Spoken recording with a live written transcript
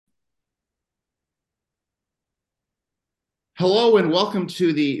Hello and welcome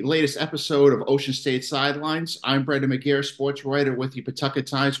to the latest episode of Ocean State Sidelines. I'm Brendan McGear, sports writer with the Pawtucket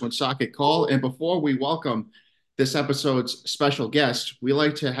Times Woonsocket Call. And before we welcome this episode's special guest, we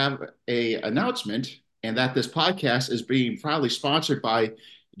like to have a announcement, and that this podcast is being proudly sponsored by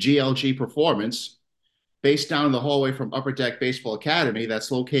GLG Performance, based down the hallway from Upper Deck Baseball Academy,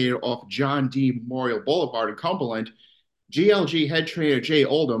 that's located off John D. Memorial Boulevard in Cumberland. GLG head trainer Jay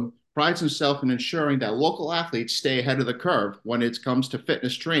Oldham prides himself in ensuring that local athletes stay ahead of the curve when it comes to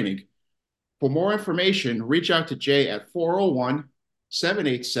fitness training. For more information, reach out to Jay at 401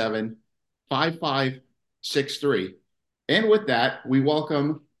 787 5563. And with that, we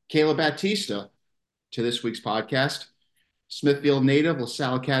welcome Kayla Baptista to this week's podcast. Smithfield native,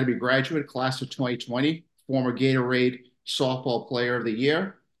 LaSalle Academy graduate, class of 2020, former Gatorade softball player of the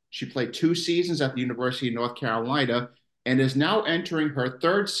year. She played 2 seasons at the University of North Carolina and is now entering her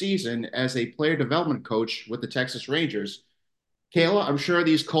third season as a player development coach with the Texas Rangers. Kayla, I'm sure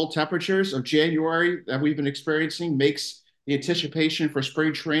these cold temperatures of January that we've been experiencing makes the anticipation for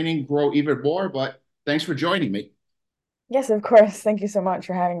spring training grow even more, but thanks for joining me. Yes, of course. Thank you so much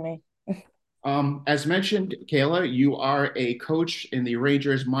for having me. As mentioned, Kayla, you are a coach in the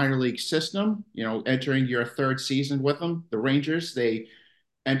Rangers minor league system, entering your third season with them. The Rangers, they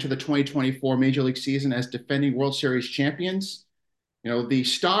enter the 2024 Major League season as defending World Series champions. The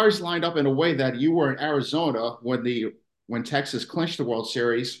stars lined up in a way that you were in Arizona when Texas clinched the World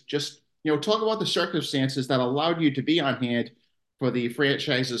Series. Just, talk about the circumstances that allowed you to be on hand for the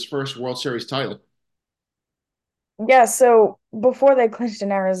franchise's first World Series title. Yeah, so before they clinched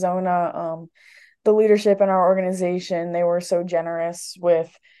in Arizona, the leadership in our organization, they were so generous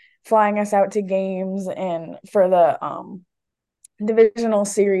with flying us out to games and for the divisional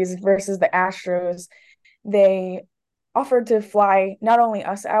series versus the Astros, they offered to fly not only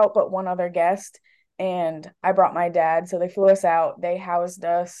us out, but one other guest. And I brought my dad. So they flew us out, they housed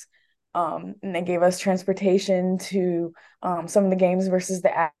us, and they gave us transportation to some of the games versus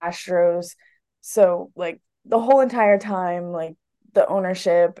the Astros. So, like, the whole entire time, like, the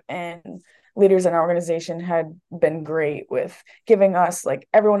ownership and leaders in our organization had been great with giving us, like,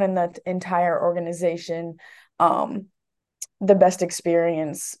 everyone in the entire organization, um, the best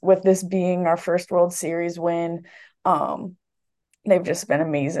experience with this being our first World Series win. Um, they've just been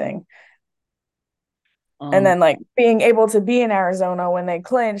amazing. And Um, then, like, being able to be in Arizona when they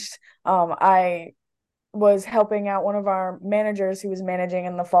clinched, I was helping out one of our managers who was managing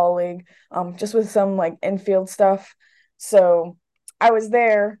in the fall league, just with some like infield stuff. So I was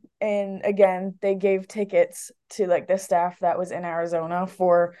there, and again, they gave tickets to like the staff that was in Arizona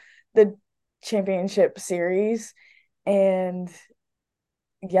for the championship series. And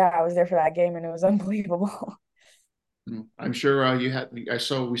yeah, I was there for that game and it was unbelievable. I'm sure you had.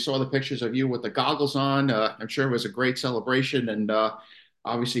 We saw the pictures of you with the goggles on. I'm sure it was a great celebration and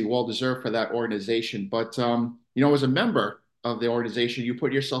obviously well deserved for that organization. But as a member of the organization, you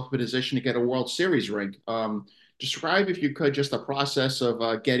put yourself in a position to get a World Series ring. Describe, if you could, just the process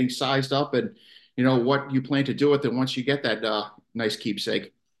of getting sized up and what you plan to do with it once you get that nice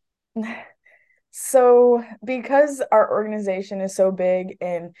keepsake. So because our organization is so big,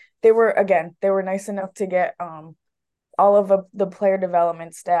 and they were nice enough to get all of the player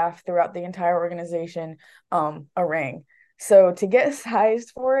development staff throughout the entire organization a ring. So to get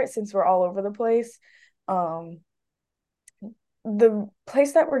sized for it, since we're all over the place, um, the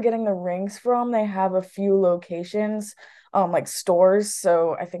place that we're getting the rings from, they have a few locations, like stores.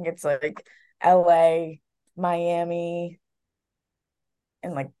 So I think it's like LA, Miami,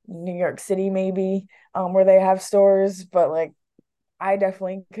 and like New York City, maybe, where they have stores. But like I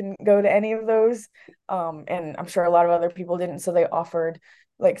definitely couldn't go to any of those. And I'm sure a lot of other people didn't. So they offered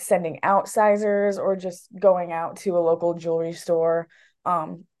like sending out sizers or just going out to a local jewelry store.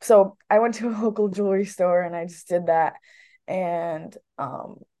 So I went to a local jewelry store and I just did that. And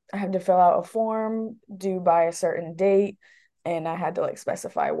I had to fill out a form due by a certain date. And I had to like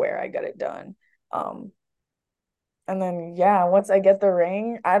specify where I got it done. Um, and then, yeah, once I get the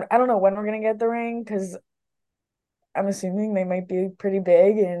ring, I don't know when we're going to get the ring because I'm assuming they might be pretty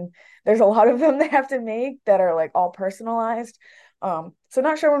big and there's a lot of them they have to make that are like all personalized. So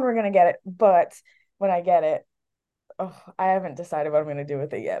not sure when we're gonna get it, but when I get it, oh, I haven't decided what I'm gonna do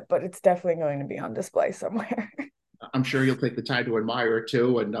with it yet, but it's definitely going to be on display somewhere. I'm sure you'll take the time to admire it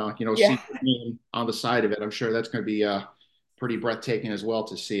too, and Yeah. see your name on the side of it. I'm sure that's going to be pretty breathtaking as well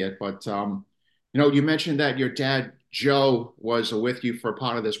to see it. But you mentioned that your dad Joe was with you for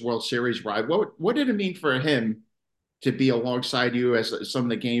part of this World Series ride. What did it mean for him to be alongside you as some of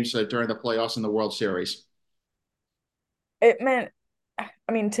the games during the playoffs in the World Series? It meant,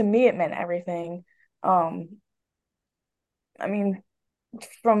 I mean, to me it meant everything. Um, I mean,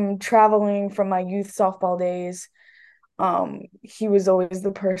 from traveling from my youth softball days, he was always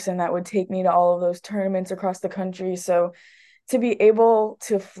the person that would take me to all of those tournaments across the country. So to be able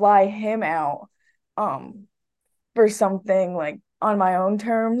to fly him out, um, for something like on my own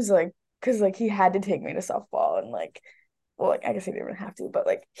terms, like because like he had to take me to softball and like well, like I guess he didn't even have to, but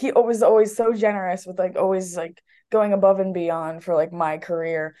like he was always so generous with like always like going above and beyond for like my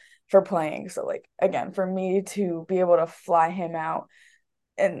career for playing. So like again, for me to be able to fly him out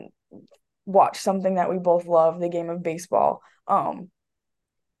and watch something that we both love, the game of baseball,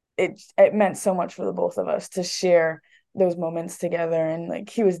 it meant so much for the both of us to share those moments together. And like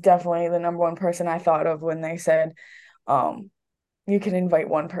he was definitely the number one person I thought of when they said, um, you can invite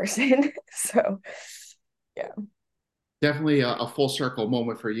one person. So yeah. Definitely a full circle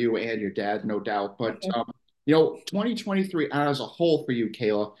moment for you and your dad, no doubt. But Mhm. 2023 as a whole for you,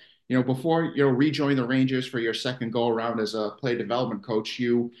 Kayla. Before rejoin the Rangers for your second go around as a play development coach,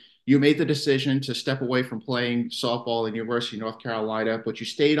 you made the decision to step away from playing softball at University of North Carolina, but you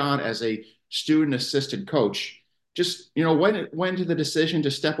stayed on as a student assistant coach. Just when did the decision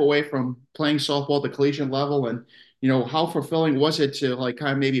to step away from playing softball at the collegiate level, and how fulfilling was it to like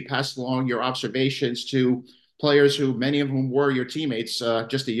kind of maybe pass along your observations to players who many of whom were your teammates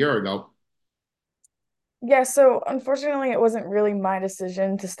just a year ago? Yeah, so unfortunately, it wasn't really my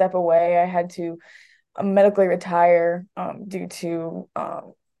decision to step away. I had to medically retire due to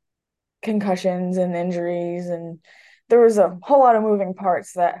concussions and injuries, and there was a whole lot of moving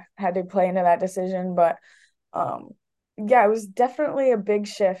parts that had to play into that decision. But um, yeah, it was definitely a big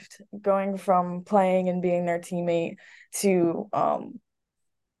shift going from playing and being their teammate to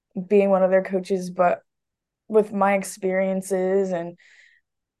being one of their coaches. But with my experiences and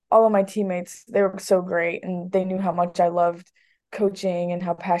all of my teammates, they were so great and they knew how much I loved coaching and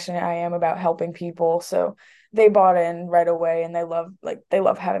how passionate I am about helping people. So they bought in right away and they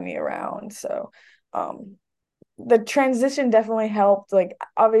love having me around. So um the transition definitely helped. Like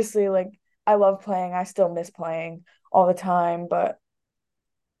obviously like I love playing. I still miss playing all the time, but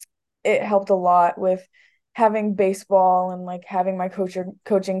it helped a lot with having baseball and like having my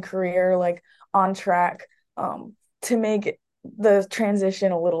coaching career like on track to make the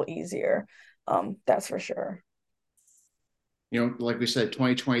transition a little easier. That's for sure. Like we said,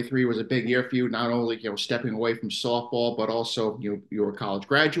 2023 was a big year for you, not only, stepping away from softball, but also, you were a college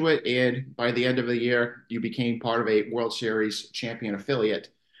graduate. And by the end of the year, you became part of a World Series champion affiliate.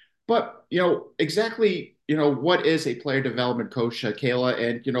 But, exactly, what is a player development coach, Kayla?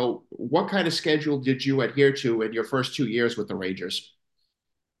 And, what kind of schedule did you adhere to in your first 2 years with the Rangers?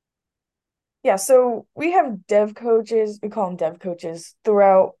 Yeah, so we have dev coaches, we call them dev coaches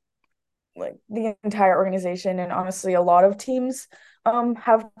throughout like the entire organization, and honestly a lot of teams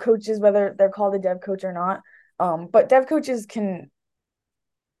have coaches whether they're called a dev coach or not. But dev coaches can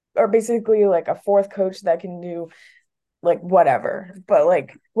are basically like a fourth coach that can do like whatever. But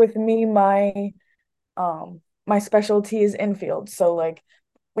like with me, my specialty is infield. So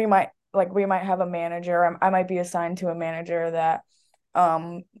we might have a manager. I might be assigned to a manager that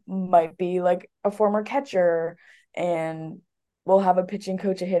might be like a former catcher, and we'll have a pitching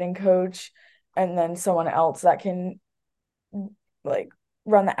coach, a hitting coach, and then someone else that can like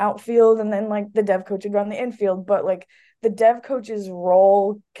run the outfield, and then like the dev coach would run the infield. But like the dev coach's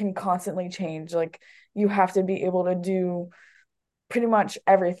role can constantly change. Like you have to be able to do pretty much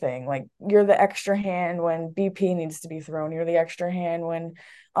everything. Like you're the extra hand when BP needs to be thrown. You're the extra hand when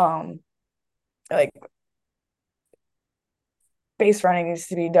um like base running needs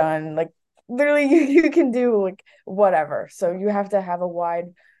to be done. Like literally you can do like whatever. So you have to have a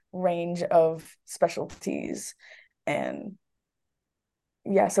wide range of specialties. And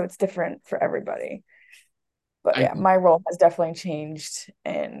yeah, so it's different for everybody. But I yeah, my role has definitely changed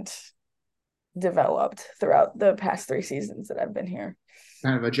and developed throughout the past 3 seasons that I've been here.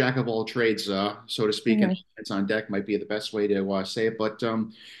 kind of a jack of all trades, so to speak, and Mhm. it's on deck might be the best way to say it. But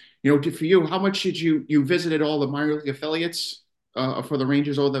for you, how much did you visited all the minor league affiliates for the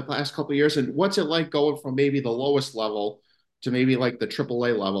Rangers over the past couple of years, and what's it like going from maybe the lowest level to maybe like the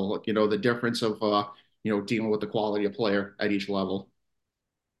AAA level? Like, the difference of dealing with the quality of player at each level.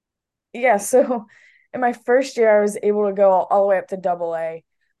 Yeah, so in my first year, I was able to go all the way up to double A,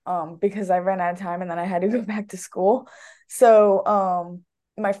 because I ran out of time and then I had to go back to school. So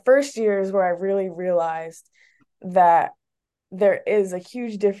my first year is where I really realized that there is a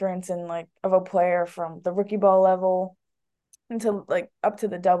huge difference in like of a player from the rookie ball level into like up to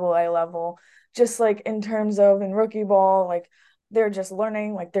the double A level. Just like in terms of in rookie ball, like they're just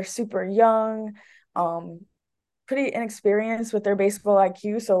learning, like they're super young. Um, Pretty inexperienced with their baseball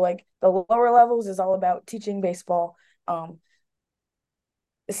IQ. So like the lower levels is all about teaching baseball.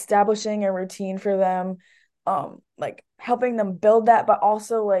 establishing a routine for them, like helping them build that, but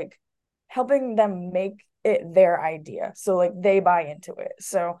also like helping them make it their idea. So like they buy into it.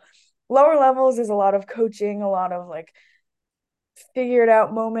 So lower levels is a lot of coaching, a lot of like figured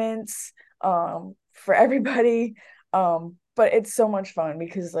out moments for everybody. But it's so much fun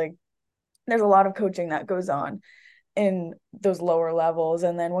because like there's a lot of coaching that goes on in those lower levels.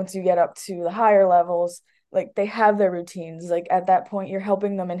 And then once you get up to the higher levels, like they have their routines. Like at that point, you're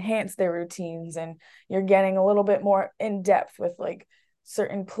helping them enhance their routines and you're getting a little bit more in depth with like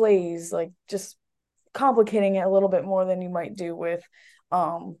certain plays, like just complicating it a little bit more than you might do with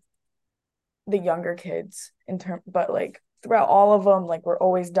um the younger kids in term, but like throughout all of them, like we're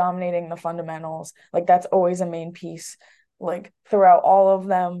always dominating the fundamentals. Like that's always a main piece. Like throughout all of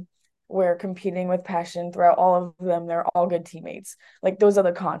them, we're competing with passion. Throughout all of them, they're all good teammates. Like those are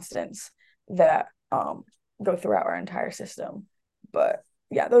the constants that go throughout our entire system. But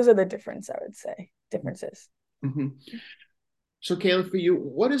yeah, those are the difference, I would say. Differences. Mhm. So, Kayla, for you,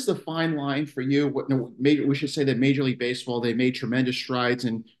 what is the fine line for you? What, no, maybe we should say that Major League Baseball, they made tremendous strides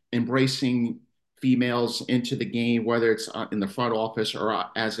in embracing females into the game, whether it's in the front office or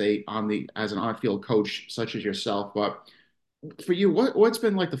as an on-field coach, such as yourself. But for you, what's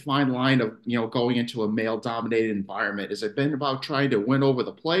been like the fine line of going into a male-dominated environment? Has it been about trying to win over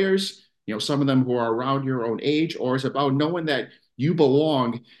the players, some of them who are around your own age, or is it about knowing that you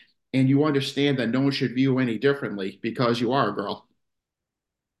belong and you understand that no one should view you any differently because you are a girl?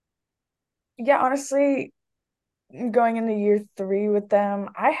 Yeah, honestly, going into year 3 with them,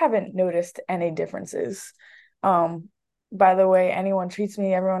 I haven't noticed any differences. Um, by the way anyone treats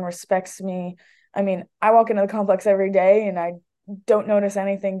me, everyone respects me. I mean, I walk into the complex every day and I don't notice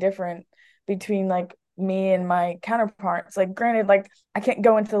anything different between like me and my counterparts. Like, granted, like I can't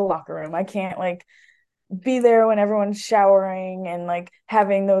go into the locker room. I can't like be there when everyone's showering and like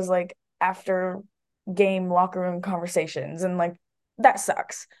having those like after game locker room conversations and like that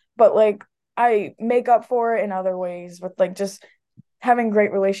sucks. But like I make up for it in other ways with like just having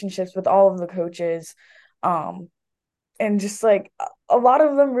great relationships with all of the coaches. Um and just like a lot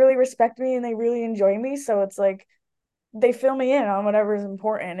of them really respect me and they really enjoy me. So it's like they fill me in on whatever is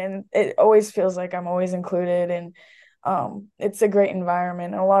important and it always feels like I'm always included and it's a great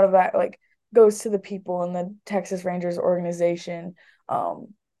environment and a lot of that like goes to the people in the Texas Rangers organization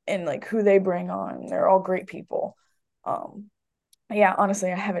and like who they bring on. They're all great people. Um yeah,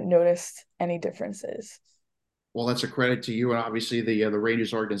 honestly, I haven't noticed any differences. Well, that's a credit to you and obviously the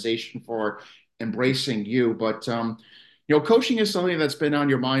Rangers organization for embracing you. But coaching is something that's been on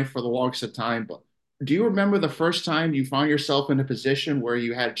your mind for the longest of time. But do you remember the first time you found yourself in a position where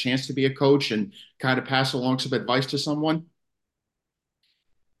you had a chance to be a coach and kind of pass along some advice to someone?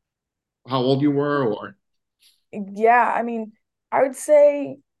 How old you were, or Yeah, I mean, I would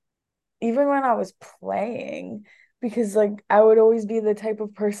say even when I was playing, because like I would always be the type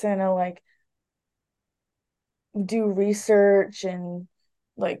of person to like do research and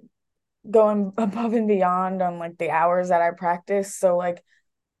like going above and beyond on like the hours that I practice. So like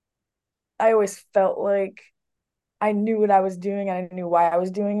I always felt like I knew what I was doing and I knew why I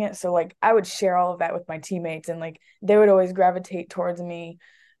was doing it. So like I would share all of that with my teammates and like they would always gravitate towards me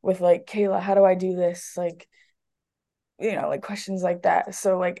with like, Kayla, how do I do this? Like, like questions like that.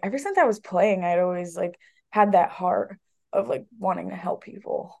 So like ever since I was playing, I'd always like had that heart of like wanting to help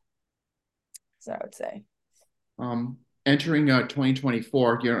people. So I would say. um, entering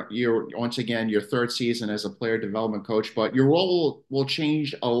 2024, you're once again your third season as a player development coach, but your role will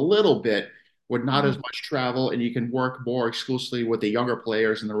change a little bit with not as Mhm. much travel, and you can work more exclusively with the younger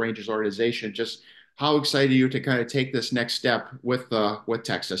players in the Rangers organization. Just how excited are you to kind of take this next step with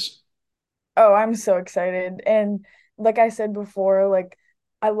Texas? Oh, I'm so excited. And like I said before, like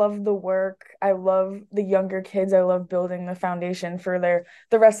I love the work. I love the younger kids. I love building the foundation for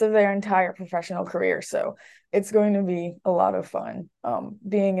the rest of their entire professional career. So it's going to be a lot of fun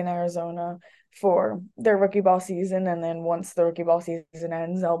being in Arizona for their rookie ball season. And then once the rookie ball season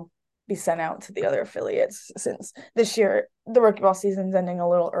ends, I'll be sent out to the other affiliates since this year the rookie ball season's ending a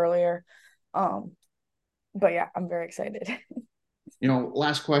little earlier. Um, but yeah, I'm very excited.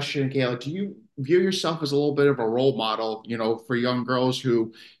 Last question, Kayla. Do you view yourself as a little bit of a role model, for young girls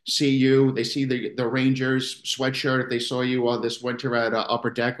who see you, they see the Rangers sweatshirt if they saw you this winter at Upper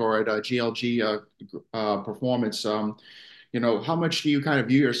Deck or at a GLG performance? How much do you kind of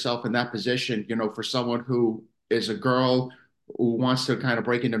view yourself in that position, for someone who is a girl who wants to kind of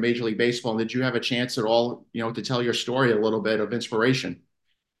break into Major League Baseball? Did you have a chance at all, to tell your story a little bit of inspiration?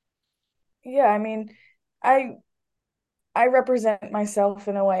 Yeah, I mean, I I represent myself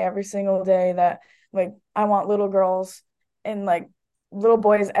in a way every single day that like I want little girls and like little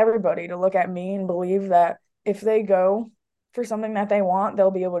boys, everybody, to look at me and believe that if they go for something that they want,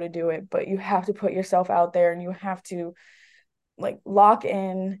 they'll be able to do it. But you have to put yourself out there and you have to like lock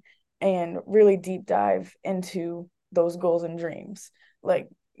in and really deep dive into those goals and dreams. Like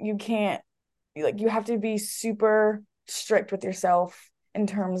you can't like you have to be super strict with yourself in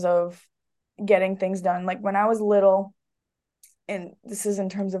terms of getting things done. Like when I was little, and this is in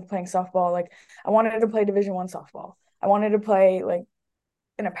terms of playing softball, like I wanted to play Division 1 softball. I wanted to play like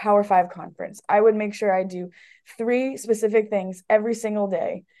in a Power 5 conference. I would make sure I do 3 specific things every single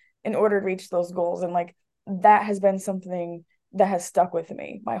day in order to reach those goals. And like that has been something that has stuck with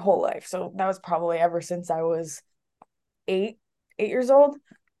me my whole life. So that was probably ever since I was 8 years old.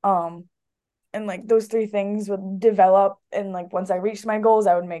 Um, and like those 3 things would develop. And like once I reached my goals,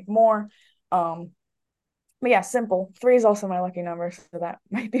 I would make more. Um, but yeah, simple. 3 is also my lucky number, so that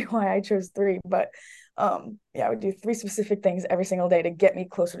might be why I chose 3. But yeah, I would do 3 specific things every single day to get me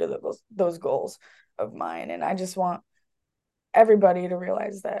closer to those goals of mine. And I just want everybody to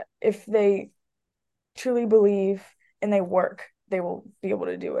realize that if they truly believe and they work, they will be able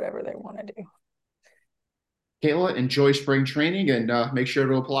to do whatever they want to do. Kayla, enjoy spring training and make sure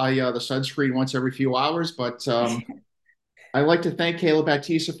to apply the sunscreen once every few hours. But I'd like to thank Kayla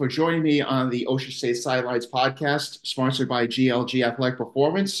Baptista for joining me on the Ocean State Sidelines podcast, sponsored by GLG Athletic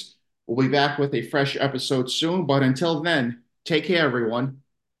Performance. We'll be back with a fresh episode soon, but until then, take care, everyone.